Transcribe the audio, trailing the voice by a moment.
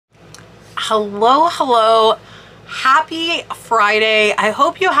Hello. Happy Friday. I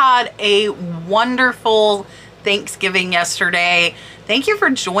hope you had a wonderful Thanksgiving yesterday. Thank you for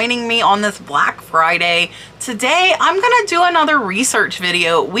joining me on this Black Friday. Today, I'm going to do another research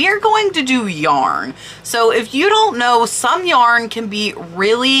video. We are going to do yarn. So if you don't know, some yarn can be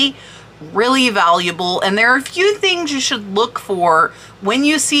really valuable, and there are a few things you should look for when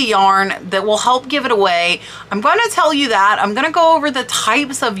you see yarn that will help give it away. I'm going to tell you that. I'm going to go over the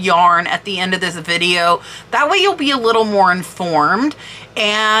types of yarn at the end of this video. That way you'll be a little more informed.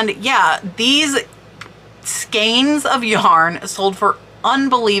 And yeah, these skeins of yarn sold for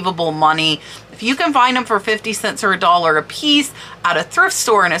unbelievable money. If you can find them for 50 cents or $1 a piece at a thrift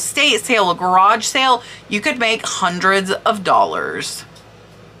store, an estate sale, a garage sale, you could make hundreds of dollars.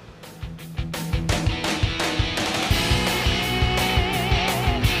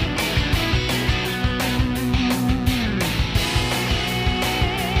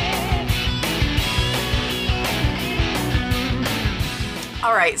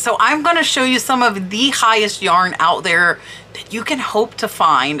 All right, so I'm going to show you some of the highest yarn out there that you can hope to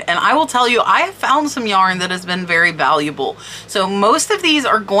find. And I will tell you, I have found some yarn that has been very valuable. So most of these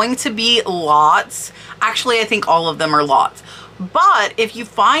are going to be lots. Actually, I think all of them are lots. But if you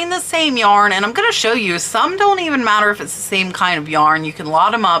find the same yarn, and I'm going to show you, some don't even matter if it's the same kind of yarn. You can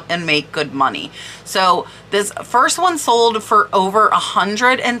lot them up and make good money. So this first one sold for over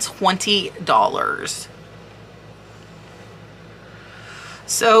 $120.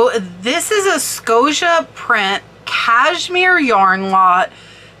 So this is a Scotia print cashmere yarn lot,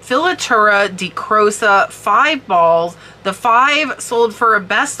 Filatura di Crosa, 5 balls. The 5 sold for a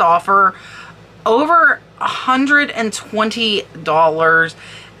best offer over $120.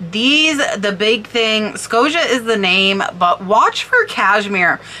 These, the big thing, Scotia is the name, but watch for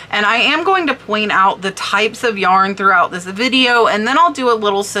cashmere. And I am going to point out the types of yarn throughout this video, and then I'll do a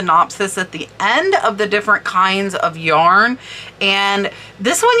little synopsis at the end of the different kinds of yarn. And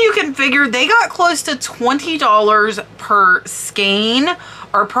this one, you can figure they got close to $20 per skein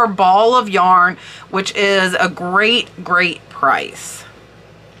or per ball of yarn, which is a great price.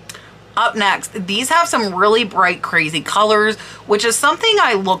 Up next, these have some really bright, crazy colors, which is something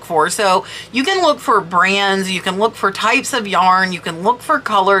I look for. So you can look for brands, you can look for types of yarn, you can look for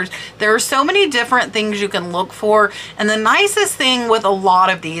colors. There are so many different things you can look for. And the nicest thing with a lot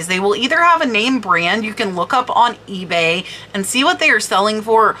of these, they will either have a name brand you can look up on eBay and see what they are selling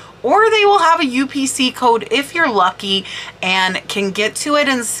for, or they will have a UPC code if you're lucky and can get to it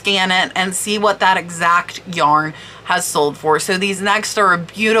and scan it and see what that exact yarn has sold for. So these next are a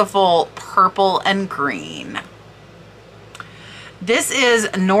beautiful purple and green. This is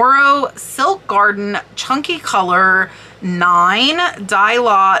Noro Silk Garden Chunky Color 9 dye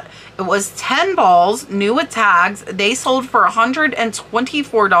lot. It was 10 balls, new with tags. They sold for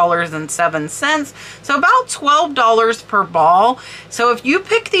 $124.07, so about $12 per ball. So if you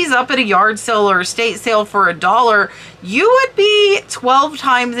pick these up at a yard sale or estate sale for $1, you would be 12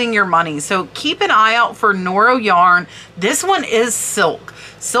 timesing your money. So keep an eye out for Noro yarn. This one is silk.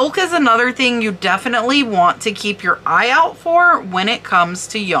 Silk is another thing you definitely want to keep your eye out for when it comes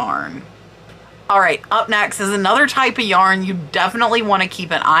to yarn. All right, up next is another type of yarn you definitely want to keep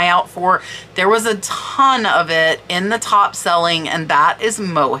an eye out for. There was a ton of it in the top selling, and that is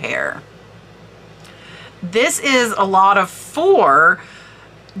mohair. This is a lot of 4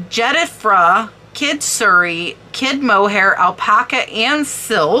 Jedifra, Kid Surrey, Kid Mohair, Alpaca, and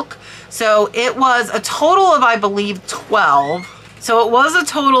Silk. So it was a total of, I believe, 12. So it was a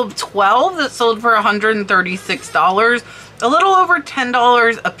total of 12 that sold for $136. A little over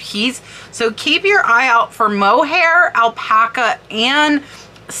 $10 a piece. So keep your eye out for mohair, alpaca, and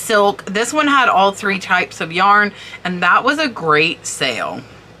silk. This one had all 3 types of yarn, and that was a great sale.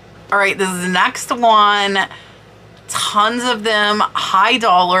 All right, this is the next one. Tons of them, high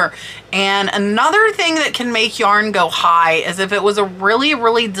dollar. And another thing that can make yarn go high is if it was a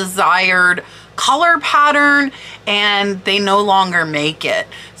really desired color pattern and they no longer make it.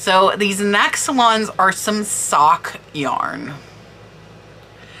 So these next ones are some sock yarn.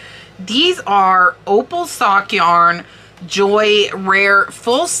 These are opal sock yarn, Joy Rare,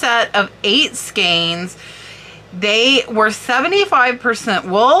 full set of 8 skeins. They were 75%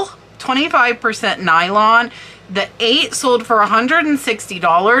 wool, 25% nylon. The 8 sold for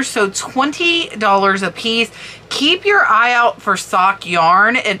 $160, so $20 a piece. Keep your eye out for sock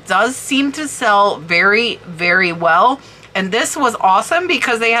yarn. It does seem to sell very well. And this was awesome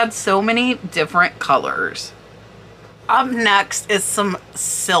because they had so many different colors. Up next is some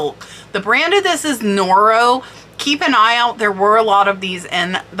silk. The brand of this is Noro. Keep an eye out. There were a lot of these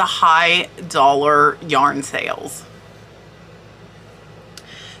in the high dollar yarn sales.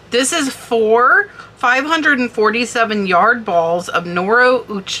 This is 4 547 yard balls of Noro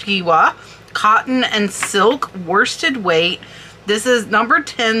Uchiwa cotton and silk worsted weight. This is number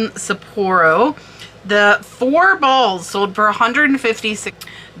 10 Sapporo. The 4 balls sold for $156.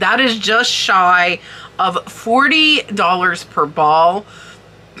 That is just shy of $40 per ball.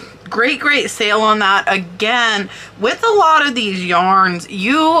 Great sale on that. Again, with a lot of these yarns,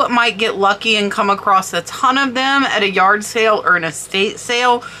 you might get lucky and come across a ton of them at a yard sale or an estate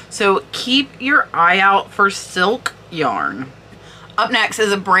sale. So keep your eye out for silk yarn. Up next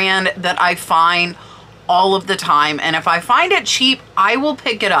is a brand that I find all of the time, and if I find it cheap, I will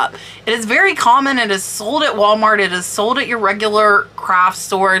pick it up. It is very common. It is sold at Walmart. It is sold at your regular craft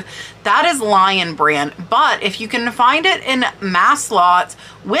stores. That is Lion brand. But if you can find it in mass lots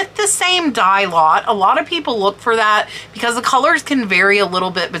with the same dye lot, a lot of people look for that because the colors can vary a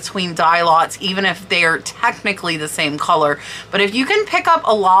little bit between dye lots, even if they're technically the same color. But if you can pick up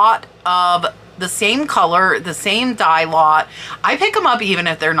a lot of the same color, the same dye lot, I pick them up even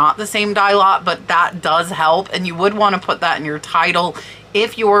if they're not the same dye lot, but that does help, and you would want to put that in your title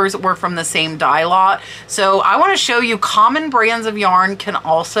if yours were from the same dye lot. So I want to show you common brands of yarn can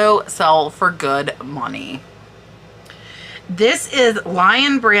also sell for good money. This is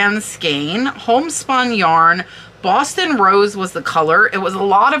Lion brand skein, homespun yarn. Boston Rose was the color. It was a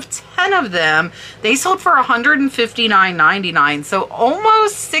lot of 10 of them. They sold for $159.99, so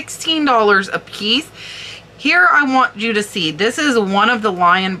almost $16 a piece. Here I want you to see, this is one of the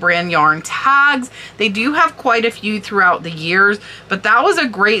Lion brand yarn tags. They do have quite a few throughout the years, but that was a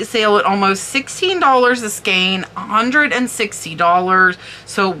great sale at almost $16 a skein, $160.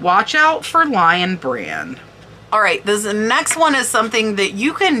 So watch out for Lion brand. All right, this next one is something that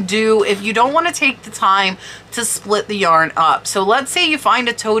you can do if you don't want to take the time to split the yarn up. So let's say you find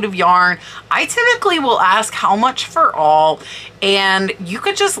a tote of yarn. I typically will ask how much for all, and you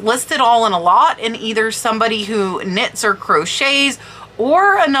could just list it all in a lot, and either somebody who knits or crochets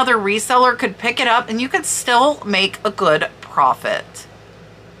or another reseller could pick it up, and you could still make a good profit.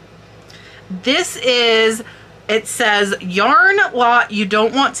 This is, it says yarn lot you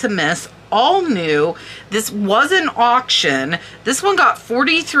don't want to miss, all new. This was an auction. This one got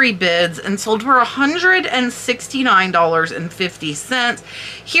 43 bids and sold for $169.50.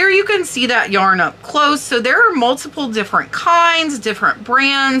 Here you can see that yarn up close. So there are multiple different kinds, different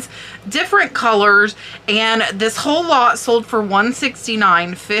brands, different colors, and this whole lot sold for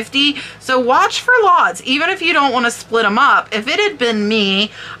 $169.50. So watch for lots, even if you don't want to split them up. If it had been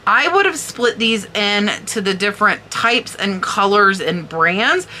me, I would have split these into the different types and colors and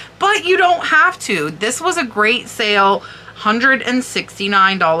brands, but you don't have to. This was a great sale,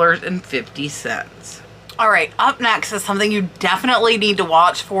 $169.50. All right, up next is something you definitely need to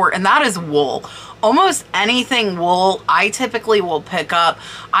watch for, and that is wool. Almost anything wool, I typically will pick up.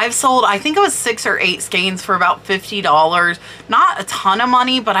 I've sold, I think it was 6 or 8 skeins for about $50. Not a ton of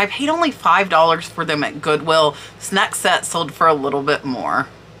money, but I paid only $5 for them at Goodwill. This next set sold for a little bit more.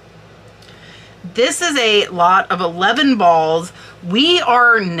 This is a lot of 11 balls. We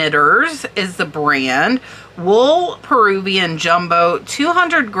Are Knitters is the brand. Wool Peruvian Jumbo,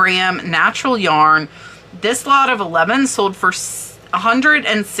 200 gram natural yarn. This lot of 11 sold for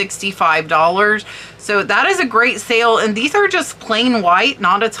 $165. So that is a great sale, and these are just plain white,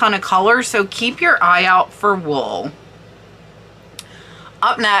 not a ton of color, so keep your eye out for wool.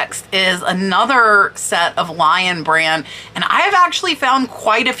 Up next is another set of Lion brand, and I have actually found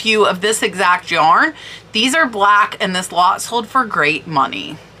quite a few of this exact yarn. These are black, and this lot sold for great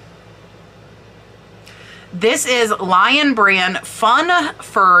money. This is Lion brand Fun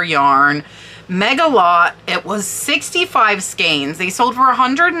Fur yarn. Mega lot. It was 65 skeins. They sold for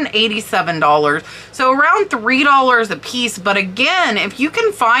 $187, so around $3 a piece. But again, if you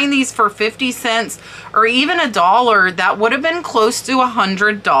can find these for 50 cents or even $1, that would have been close to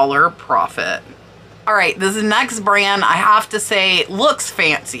 $100 profit. All right, this next brand, I have to say, looks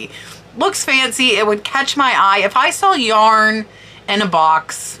fancy. Looks fancy. It would catch my eye. If I saw yarn in a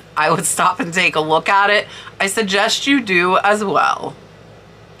box, I would stop and take a look at it. I suggest you do as well.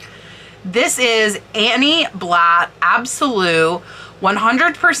 This is Annie Blatt Absolute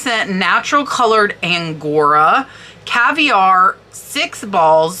 100% natural colored Angora caviar, 6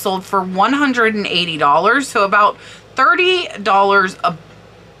 balls, sold for $180, so about $30 a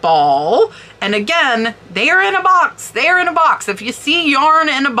ball. And again, they are in a box. They are in a box. If you see yarn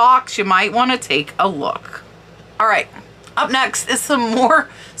in a box, you might want to take a look. All right, up next is some more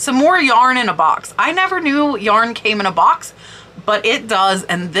yarn in a box. I never knew yarn came in a box, but it does,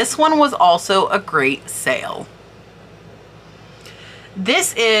 and this one was also a great sale.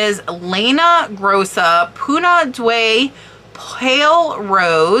 This is Lena Grossa Puna Due pale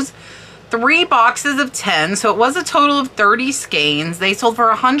rose, 3 boxes of 10, so it was a total of 30 skeins. They sold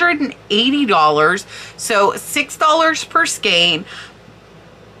for $180, so $6 per skein.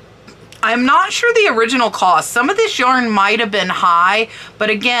 I'm not sure the original cost. Some of this yarn might have been high, but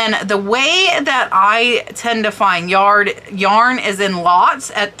again, the way that I tend to find yarn is in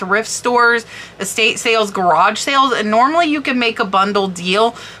lots at thrift stores, estate sales, garage sales, and normally you can make a bundle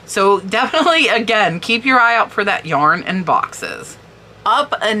deal. So definitely, again, keep your eye out for that yarn in boxes.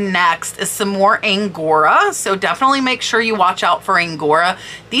 Up next is some more Angora, so definitely make sure you watch out for Angora.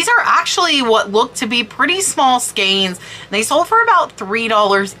 These are actually what look to be pretty small skeins. They sold for about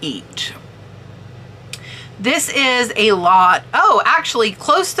 $3 each. This is a lot, oh, actually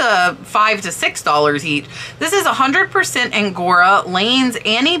close to $5 to $6 each. This is 100% Angora, Lane's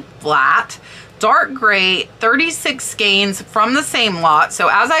Annie Blatt, dark gray, 36 skeins from the same lot. So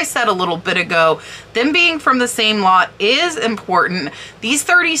as I said a little bit ago, them being from the same lot is important. These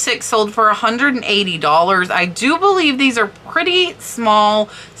 36 sold for $180. I do believe these are pretty small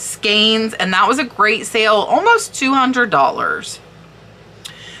skeins, and that was a great sale, almost $200.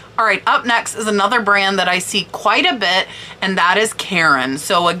 All right, up next is another brand that I see quite a bit, and that is Karen.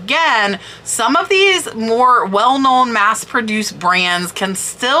 So again, some of these more well-known mass-produced brands can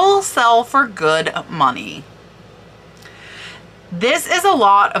still sell for good money. This is a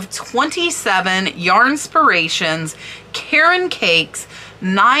lot of 27 Yarnspirations Karen cakes,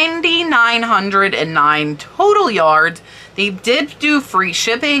 9,909 total yards. They did do free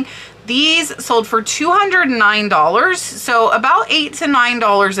shipping. These sold for $209, so about $8 to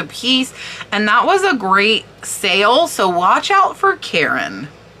 $9 a piece, and that was a great sale, so watch out for Karen.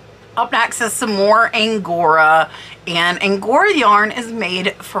 Up next is some more Angora, and Angora yarn is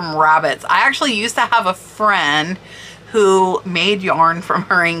made from rabbits. I actually used to have a friend who made yarn from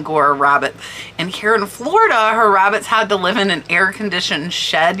her Angora rabbit. And here in Florida, her rabbits had to live in an air-conditioned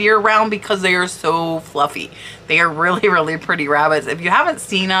shed year-round because they are so fluffy. They are really, really pretty rabbits. If you haven't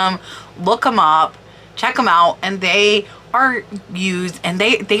seen them, look them up, check them out, and they are used, and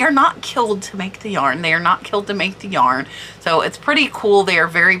they are not killed to make the yarn. They are not killed to make the yarn. So it's pretty cool. They are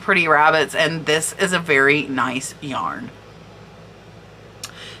very pretty rabbits, and this is a very nice yarn.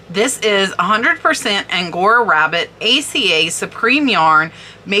 This is 100% Angora Rabbit ACA Supreme yarn,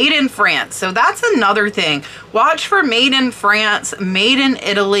 made in France. So that's another thing. Watch for made in France, made in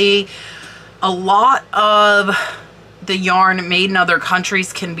Italy. A lot of the yarn made in other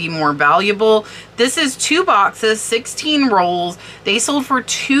countries can be more valuable. This is 2 boxes, 16 rolls. They sold for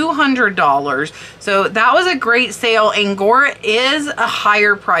 $200. So that was a great sale. Angora is a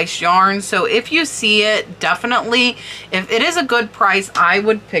higher price yarn. So if you see it, definitely, if it is a good price, I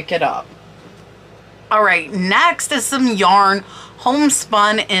would pick it up. All right, next is some yarn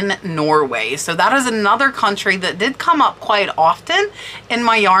homespun in Norway. So that is another country that did come up quite often in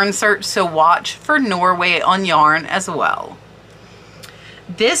my yarn search, so watch for Norway on yarn as well.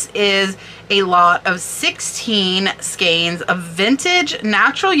 This is a lot of 16 skeins of vintage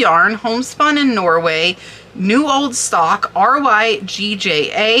natural yarn, homespun in Norway, new old stock,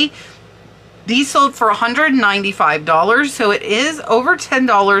 RYGJA. These sold for $195, so it is over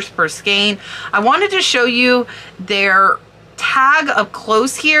 $10 per skein. I wanted to show you their tag up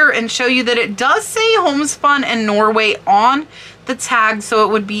close here and show you that it does say homespun in Norway on the tag, so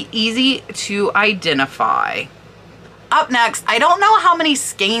it would be easy to identify. Up next, I don't know how many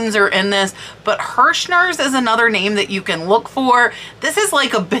skeins are in this, but Hirschner's is another name that you can look for. This is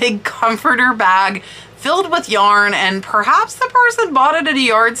like a big comforter bag filled with yarn, and perhaps the person bought it at a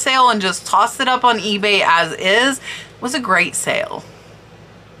yard sale and just tossed it up on eBay as is. It was a great sale.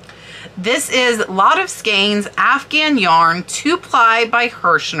 This is a lot of skeins, Afghan yarn, 2-ply by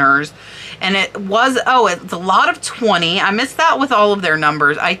Hirschner's, and it was, oh, it's a lot of 20. I missed that with all of their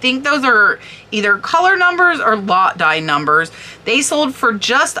numbers. I think those are either color numbers or lot die numbers. They sold for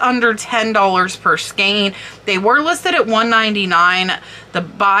just under $10 per skein. They were listed at $199. The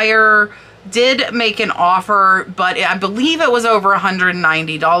buyer did make an offer, but I believe it was over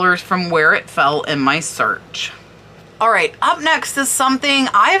 $190 from where it fell in my search. All right, up next is something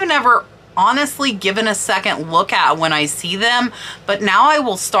I've never honestly given a second look at when I see them, but now I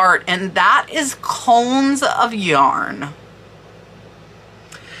will start, and that is cones of yarn.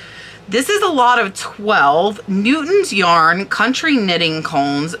 This is a lot of 12 Newton's yarn country knitting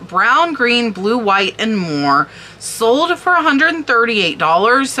cones, brown, green, blue, white, and more, sold for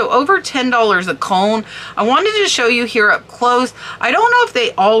 $138, so over $10 a cone. I wanted to show you here up close. I don't know if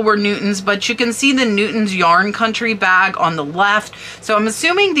they all were Newton's, but you can see the Newton's yarn country bag on the left. So I'm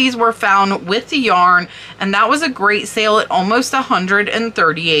assuming these were found with the yarn, and that was a great sale at almost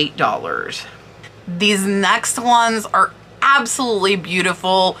 $138. These next ones are absolutely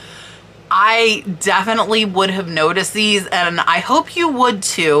beautiful. I definitely would have noticed these, and I hope you would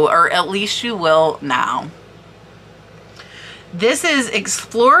too, or at least you will now. This is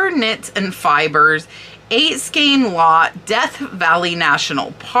Explorer Knits and Fibers, 8 skein lot, Death Valley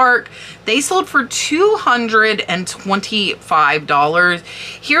National Park. They sold for $225.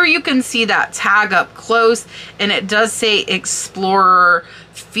 Here you can see that tag up close, and it does say Explorer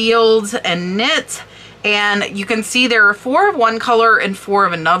Fields and Knit. And you can see there are 4 of one color and 4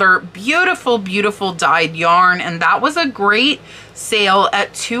 of another. Beautiful, beautiful dyed yarn. And that was a great sale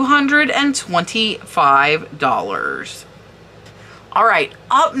at $225. All right,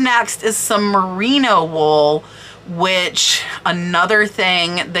 up next is some merino wool, which another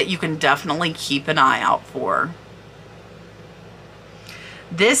thing that you can definitely keep an eye out for.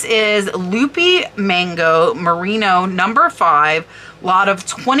 This is Loopy Mango Merino number 5, lot of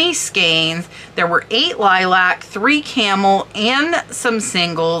 20 skeins. There were 8 lilac, 3 camel, and some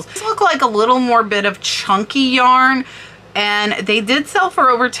singles. These look like a little more bit of chunky yarn, and they did sell for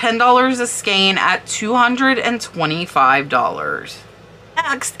over $10 a skein at $225.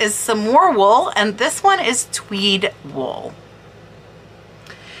 Next is some more wool, and this one is tweed wool.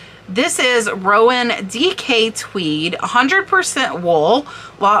 This is Rowan DK Tweed, 100% wool,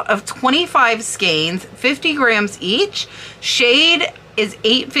 lot of 25 skeins, 50 grams each. Shade is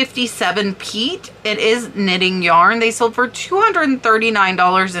 857 peat. It is knitting yarn. They sold for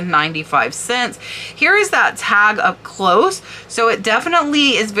 $239.95. Here is that tag up close. So it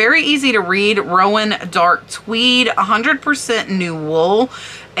definitely is very easy to read. Rowan Dark Tweed, 100% new wool.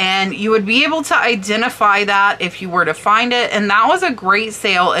 And you would be able to identify that if you were to find it. And that was a great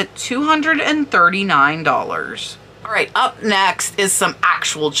sale at $239. All right, up next is some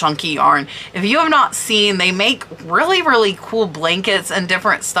actual chunky yarn. If you have not seen, they make really, really cool blankets and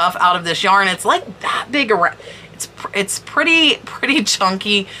different stuff out of this yarn. It's like that big around. It's pretty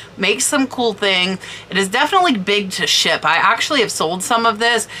chunky, makes some cool things. It is definitely big to ship. I actually have sold some of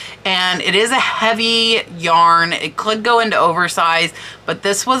this, and it is a heavy yarn. It could go into oversize, but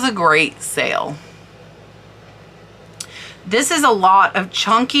this was a great sale. This is a lot of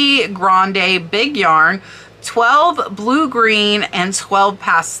chunky grande big yarn, 12 blue green and 12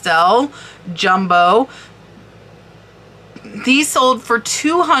 pastel jumbo. These sold for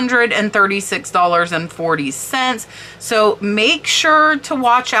 $236.40. So make sure to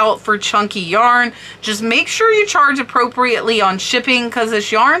watch out for chunky yarn. Just make sure you charge appropriately on shipping, because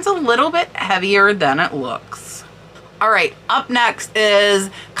this yarn's a little bit heavier than it looks. All right, up next is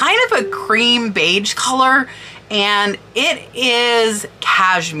kind of a cream beige color, and it is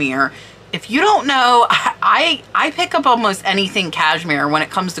cashmere. If you don't know, I pick up almost anything cashmere when it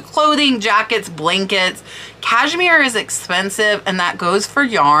comes to clothing, jackets, blankets. Cashmere is expensive, and that goes for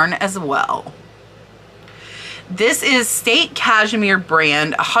yarn as well. This is State Cashmere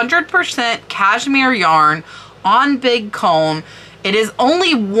brand, 100% cashmere yarn on big cone. It is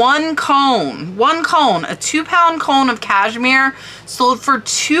only one cone, a 2-pound cone of cashmere, sold for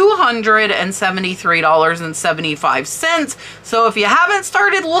 $273.75. So if you haven't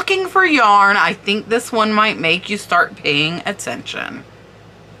started looking for yarn, I think this one might make you start paying attention.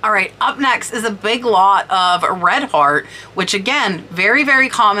 All right, up next is a big lot of Red Heart, which again, very, very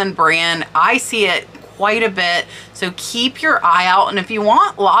common brand. I see it quite a bit, so keep your eye out. And if you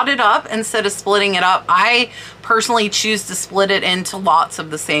want, lot it up instead of splitting it up. I personally choose to split it into lots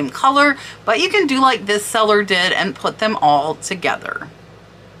of the same color, but you can do like this seller did and put them all together.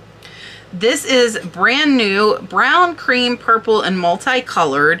 This is brand new, brown, cream, purple, and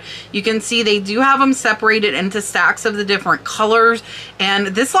multicolored. You can see they do have them separated into stacks of the different colors, and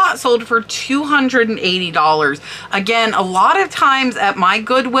this lot sold for $280. Again, a lot of times at my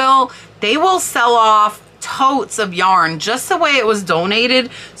Goodwill, they will sell off totes of yarn just the way it was donated.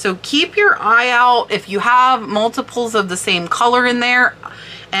 So keep your eye out if you have multiples of the same color in there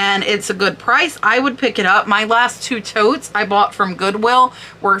and it's a good price. I would pick it up. My last 2 totes I bought from Goodwill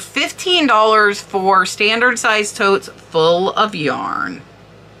were $15 for standard size totes full of yarn.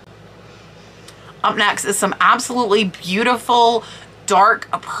 Up next is some absolutely beautiful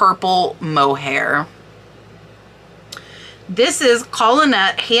dark purple mohair. This is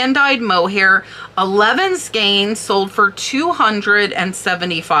Colinette hand-dyed mohair, 11 skeins, sold for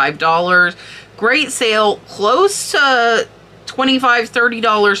 $275. Great sale, close to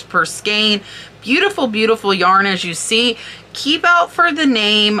 $25–30 per skein. Beautiful, beautiful yarn as you see. Keep out for the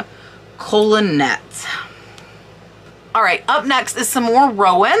name Colinette. All right, up next is some more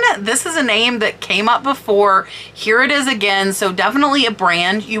Rowan. This is a name that came up before. Here it is again, so definitely a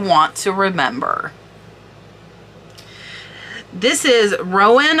brand you want to remember. This is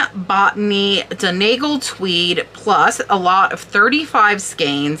Rowan Botany Donegal Tweed plus a lot of 35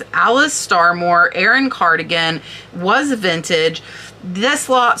 skeins. Alice Starmore Aran Cardigan was vintage. This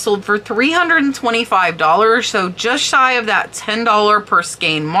lot sold for $325, so just shy of that $10 per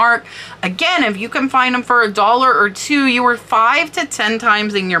skein mark. Again, if you can find them for $1 or $2, you were 5 to 10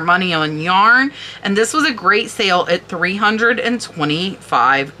 times in your money on yarn, and this was a great sale at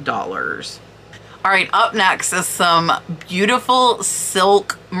 $325. All right, up next is some beautiful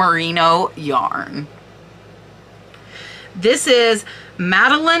silk merino yarn. This is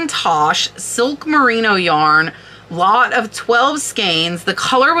Madeline Tosh silk merino yarn, lot of 12 skeins. The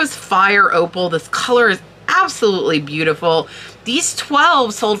color was fire opal. This color is absolutely beautiful. These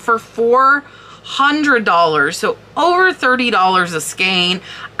 12 sold for $400, so over $30 a skein.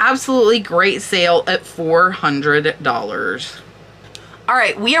 Absolutely great sale at $400. All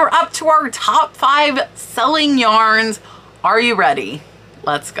right, we are up to our top 5 selling yarns. Are you ready?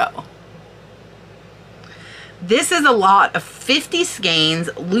 Let's go. This is a lot of 50 skeins.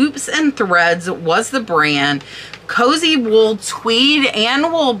 Loops and Threads was the brand. Cozy Wool Tweed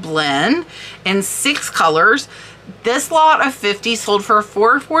and Wool Blend in 6 colors. This lot of 50 sold for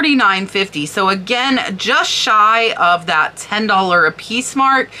 $449.50. So again, just shy of that $10 a piece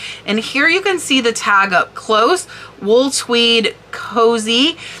mark. And here you can see the tag up close. Wool Tweed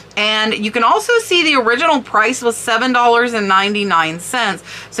Cozy. And you can also see the original price was $7.99.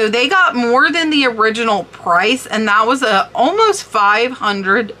 So they got more than the original price, and that was a almost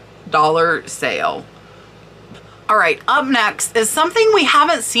 $500 sale. All right, up next is something we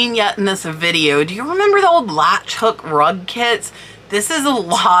haven't seen yet in this video. Do you remember the old latch hook rug kits? This is a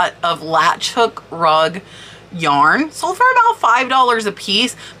lot of latch hook rug yarn. Sold for about $5 a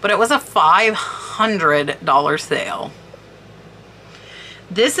piece, but it was a $500 sale.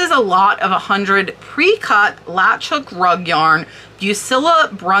 This is a lot of 100 pre-cut latch hook rug yarn,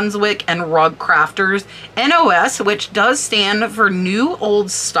 Bucilla, Brunswick, and Rug Crafters, NOS, which does stand for New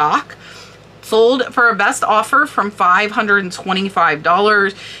Old Stock. Sold for a best offer from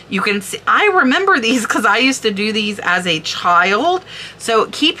 $525. You can see, I remember these because I used to do these as a child. So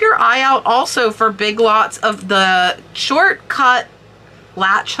keep your eye out also for big lots of the short cut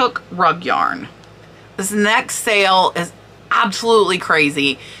latch hook rug yarn. This next sale is absolutely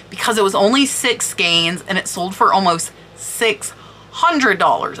crazy because it was only 6 skeins and it sold for almost $600.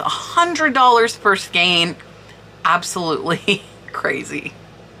 $100 per skein. Absolutely crazy.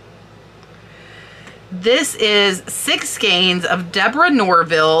 This is 6 skeins of Deborah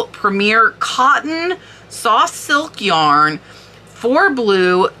Norville Premier Cotton Soft Silk Yarn, 4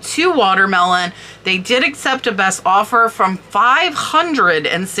 blue, 2 watermelon. They did accept a best offer from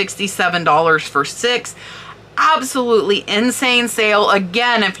 $567 for 6. Absolutely insane sale.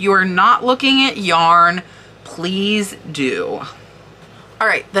 Again, if you are not looking at yarn, please do. All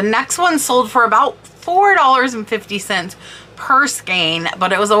right, the next one sold for about $4.50 per skein,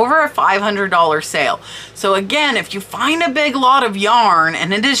 but it was over a $500 sale. So again, if you find a big lot of yarn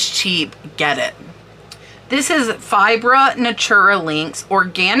and it is cheap, get it. This is Fibra Natura Links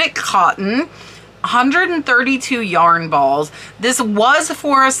Organic Cotton, 132 yarn balls. This was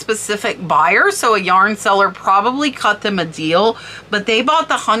for a specific buyer, so a yarn seller probably cut them a deal, but they bought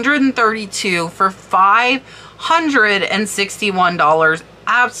the 132 for $561.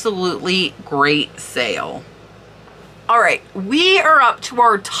 Absolutely great sale. All right, we are up to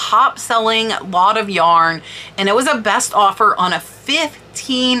our top selling lot of yarn, and it was a best offer on a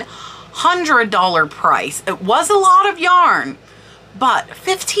 $1,500 price. It was a lot of yarn, but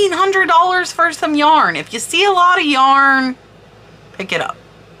 $1,500 for some yarn. If you see a lot of yarn, pick it up.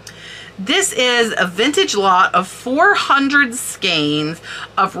 This is a vintage lot of 400 skeins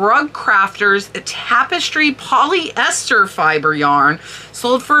of Rug Crafters tapestry polyester fiber yarn,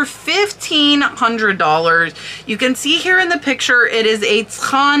 sold for $1,500. You can see here in the picture, it is a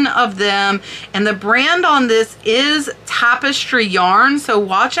ton of them, and the brand on this is Tapestry Yarn, so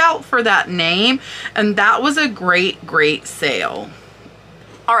watch out for that name, and that was a great sale.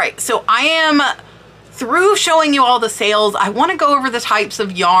 All right, so I am through showing you all the sales. I want to go over the types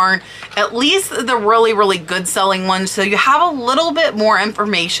of yarn, at least the really good selling ones, so you have a little bit more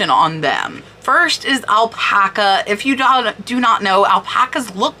information on them. First is alpaca. If you do not know,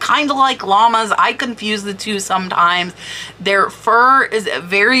 alpacas look kind of like llamas. I confuse the two sometimes. Their fur is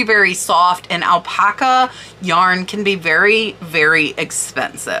very soft, and alpaca yarn can be very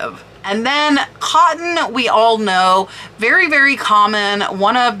expensive. And then cotton, we all know, very, very common,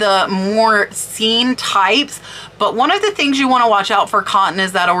 one of the more seen types. But one of the things you want to watch out for cotton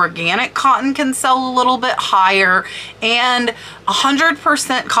is that organic cotton can sell a little bit higher, and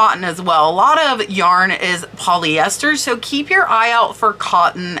 100% cotton as well. A lot of yarn is polyester, so keep your eye out for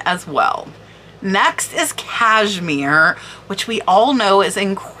cotton as well. Next is cashmere, which we all know is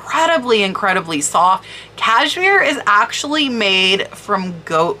incredibly, incredibly soft. Cashmere is actually made from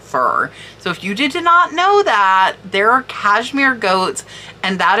goat fur. So if you did not know that, there are cashmere goats,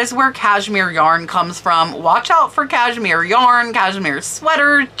 and that is where cashmere yarn comes from. Watch out for cashmere yarn, cashmere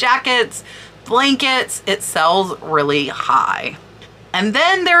sweaters, jackets, blankets. It sells really high. And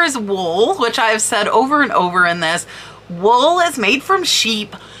then there is wool, which I've said over and over in this. Wool is made from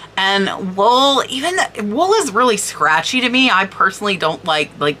sheep. And wool, wool is really scratchy to me. I personally don't like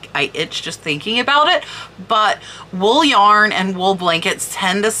I itch just thinking about it. But wool yarn and wool blankets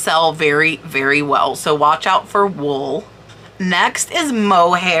tend to sell very, very well. So watch out for wool. Next is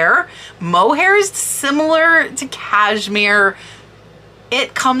mohair. Mohair is similar to cashmere.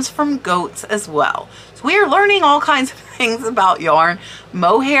 It comes from goats as well. So we are learning all kinds of things about yarn.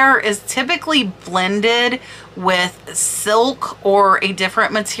 Mohair is typically blended with silk or a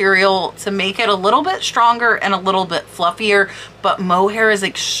different material to make it a little bit stronger and a little bit fluffier, but mohair is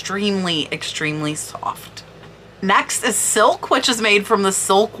extremely, extremely soft. Next is silk, which is made from the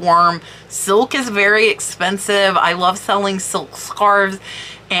silkworm. Silk is very expensive. I love selling silk scarves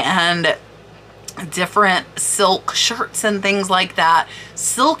and different silk shirts and things like that.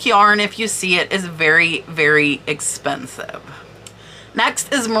 Silk yarn, if you see it, is very, very expensive.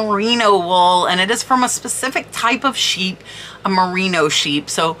 Next is merino wool, and it is from a specific type of sheep, a merino sheep.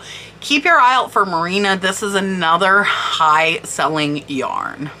 So keep your eye out for merino. This is another high selling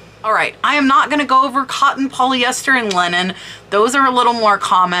yarn. All right, I am not gonna go over cotton, polyester, and linen. Those are a little more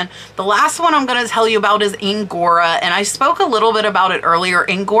common. The last one I'm gonna tell you about is Angora, and I spoke a little bit about it earlier.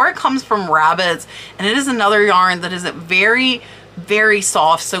 Angora comes from rabbits, and it is another yarn that is very, very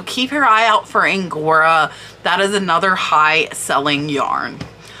soft. So keep your eye out for Angora. That is another high selling yarn.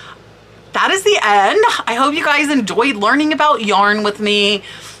 That is the end. I hope you guys enjoyed learning about yarn with me.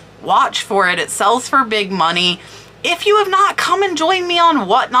 Watch for it. It sells for big money. If you have not come and join me on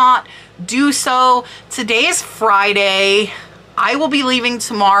Whatnot, do so. Today is Friday. I will be leaving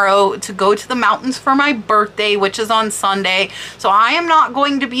tomorrow to go to the mountains for my birthday, which is on Sunday. So I am not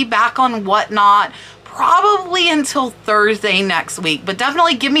going to be back on Whatnot probably until Thursday next week, but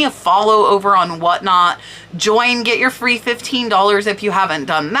definitely give me a follow over on Whatnot. Join, get your free $15 if you haven't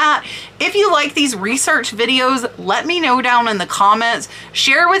done that. If you like these research videos, let me know down in the comments.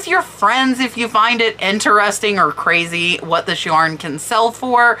 Share with your friends if you find it interesting or crazy what this yarn can sell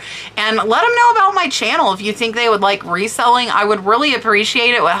for, and let them know about my channel if you think they would like reselling. I would really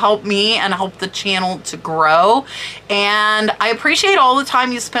appreciate it. It would help me and help the channel to grow, and I appreciate all the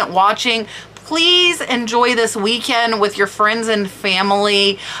time you spent watching. Please enjoy this weekend with your friends and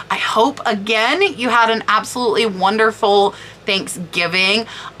family. I hope, again, you had an absolutely wonderful Thanksgiving.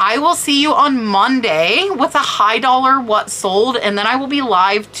 I will see you on Monday with a high dollar what sold, and then I will be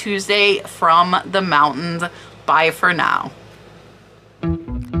live Tuesday from the mountains. Bye for now.